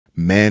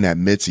Man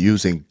admits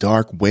using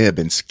dark web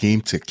and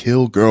scheme to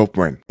kill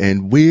girlfriend.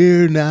 And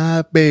we're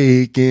not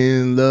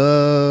making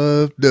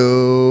love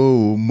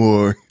no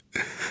more.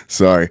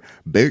 Sorry,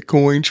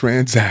 Bitcoin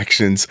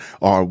transactions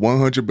are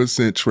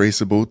 100%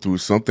 traceable through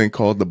something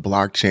called the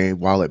blockchain.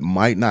 While it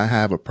might not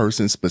have a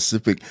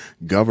person-specific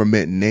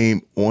government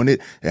name on it,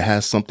 it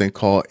has something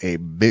called a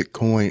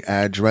Bitcoin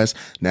address.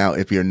 Now,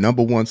 if your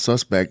number one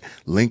suspect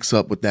links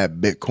up with that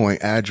Bitcoin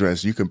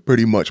address, you can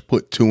pretty much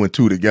put two and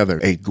two together.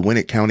 A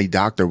Gwinnett County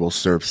doctor will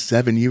serve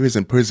 7 years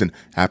in prison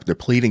after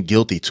pleading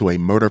guilty to a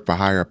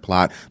murder-for-hire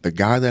plot. The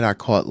guy that I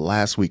caught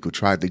last week who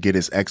tried to get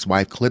his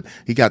ex-wife clipped,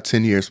 he got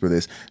 10 years for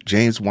this.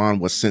 James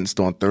was sentenced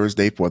on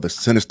Thursday for the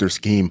sinister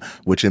scheme,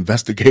 which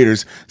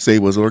investigators say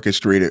was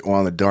orchestrated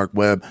on the dark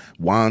web.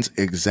 Juan's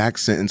exact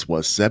sentence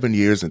was 7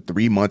 years and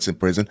 3 months in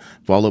prison,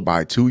 followed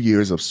by 2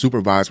 years of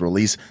supervised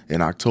release. In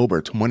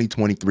October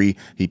 2023,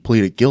 he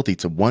pleaded guilty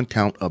to one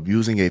count of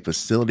using a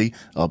facility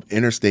of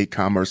interstate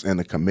commerce and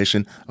the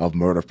commission of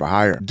murder for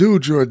hire.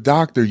 Dude, you're a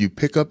doctor. You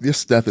pick up your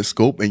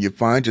stethoscope and you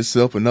find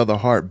yourself another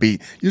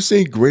heartbeat. You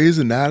seen Grey's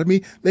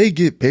Anatomy? They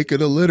get pick of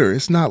the litter.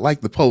 It's not like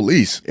the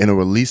police. In a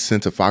release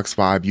sent to Fox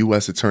 5,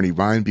 U.S. Attorney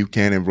Ryan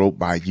Buchanan wrote,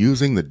 by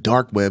using the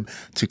dark web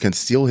to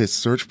conceal his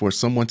search for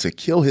someone to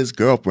kill his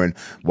girlfriend,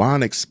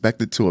 Juan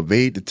expected to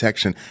evade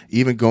detection,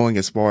 even going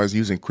as far as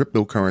using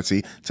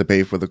cryptocurrency to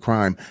pay for the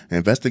crime.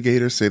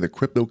 Investigators say the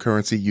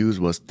cryptocurrency used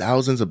was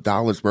thousands of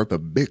dollars worth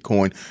of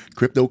Bitcoin.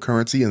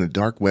 Cryptocurrency and the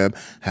dark web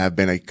have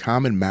been a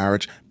common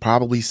marriage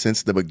probably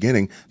since the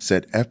beginning,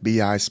 said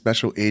FBI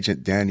Special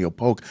Agent Daniel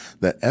Polk.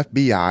 The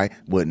FBI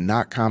would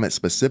not comment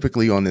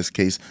specifically on this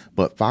case,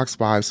 but Fox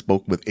 5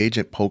 spoke with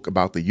Agent Polk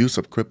about the use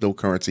of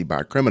cryptocurrency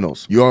by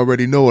criminals. You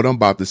already know what I'm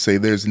about to say.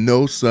 There's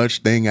no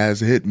such thing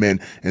as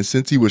hitmen. And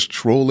since he was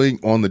trolling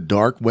on the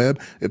dark web,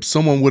 if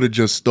someone would have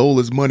just stole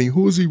his money,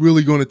 who is he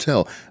really going to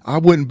tell? I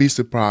wouldn't be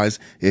surprised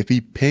if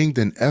he pinged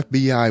an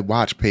FBI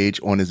watch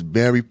page on his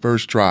very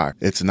first try.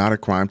 It's not a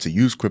crime to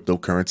use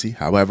cryptocurrency.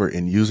 However,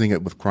 in using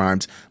it with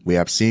crimes, we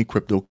have seen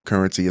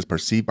cryptocurrency is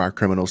perceived by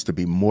criminals to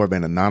be more of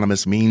an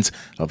anonymous means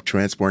of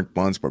transferring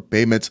funds for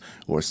payments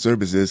or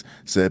services,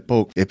 said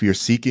Polk. If you're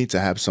seeking to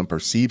have some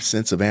perceived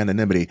sense of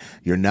anonymity,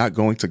 you're not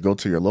going to go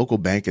to your local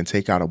bank and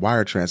take out a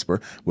wire transfer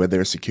where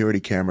there are security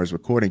cameras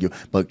recording you.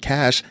 But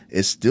cash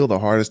is still the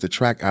hardest to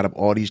track out of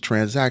all these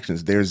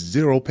transactions. There's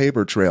zero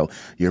paper trail.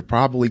 You're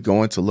probably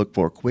going to look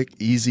for a quick,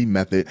 easy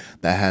method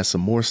that has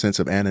some more sense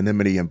of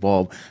anonymity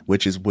involved,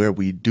 which is where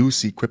we do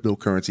see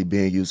cryptocurrency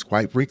being used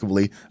quite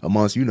frequently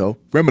amongst,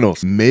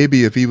 criminals.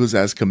 Maybe if he was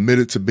as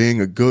committed to being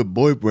a good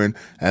boyfriend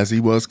as he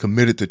was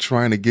committed to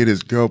trying to get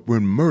his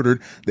girlfriend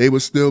murdered, they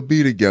would still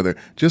be together.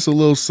 Just a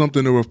little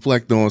something to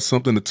reflect on,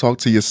 something to talk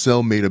to your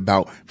cellmate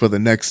about for the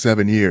next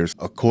 7 years.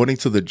 According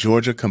to the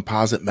Georgia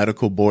Composite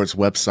Medical Board's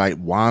website,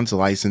 Juan's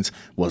license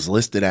was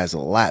listed as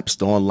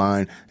lapsed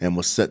online and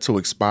was set to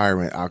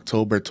expire in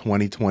October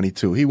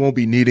 2022. He won't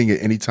be needing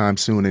it anytime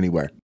soon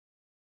anyway.